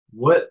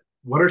What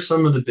are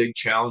some of the big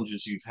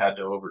challenges you've had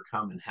to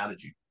overcome, and how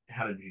did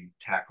you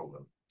tackle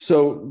them?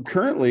 So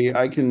currently,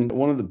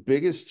 one of the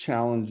biggest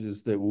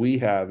challenges that we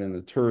have in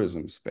the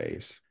tourism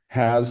space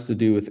has to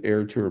do with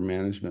air tour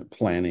management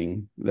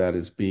planning that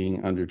is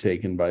being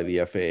undertaken by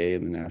the FAA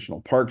and the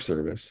National Park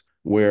Service,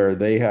 where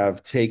they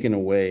have taken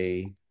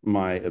away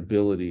my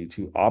ability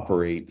to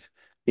operate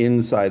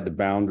inside the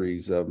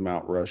boundaries of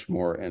Mount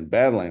Rushmore and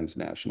Badlands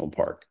National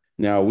Park.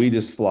 Now we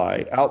just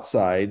fly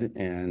outside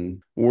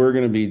and we're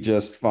going to be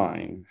just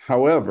fine.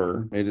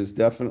 However, it is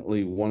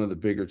definitely one of the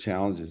bigger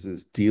challenges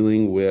is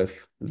dealing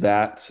with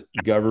that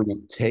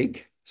government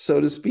take, so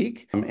to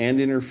speak,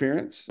 and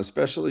interference,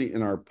 especially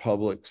in our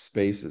public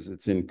spaces.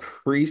 It's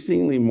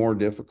increasingly more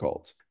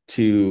difficult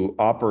to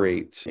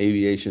operate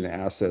aviation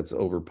assets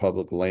over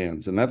public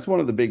lands. And that's one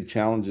of the big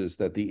challenges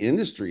that the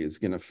industry is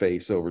going to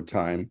face over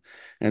time.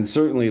 And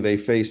certainly they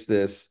face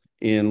this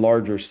in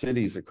larger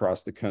cities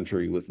across the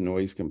country with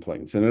noise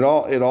complaints. And it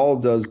all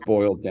does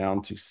boil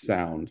down to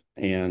sound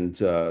and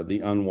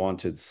the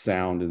unwanted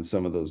sound in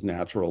some of those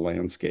natural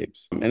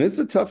landscapes. And it's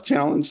a tough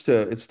challenge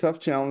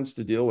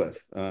to deal with.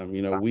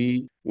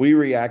 We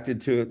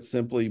reacted to it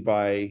simply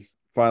by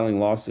filing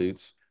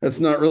lawsuits. That's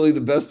not really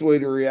the best way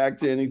to react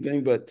to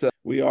anything, but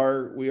we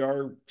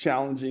are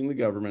challenging the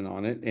government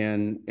on it,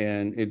 and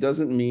it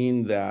doesn't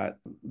mean that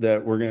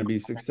we're going to be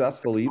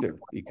successful either,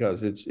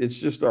 because it's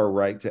just our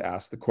right to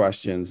ask the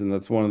questions, and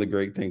that's one of the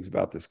great things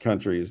about this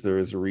country is there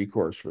is a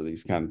recourse for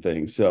these kind of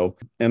things. So,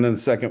 and then the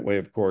second way,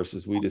 of course,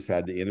 is we just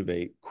had to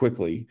innovate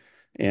quickly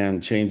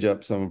and change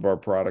up some of our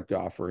product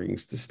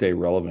offerings to stay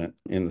relevant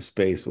in the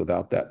space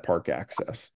without that park access.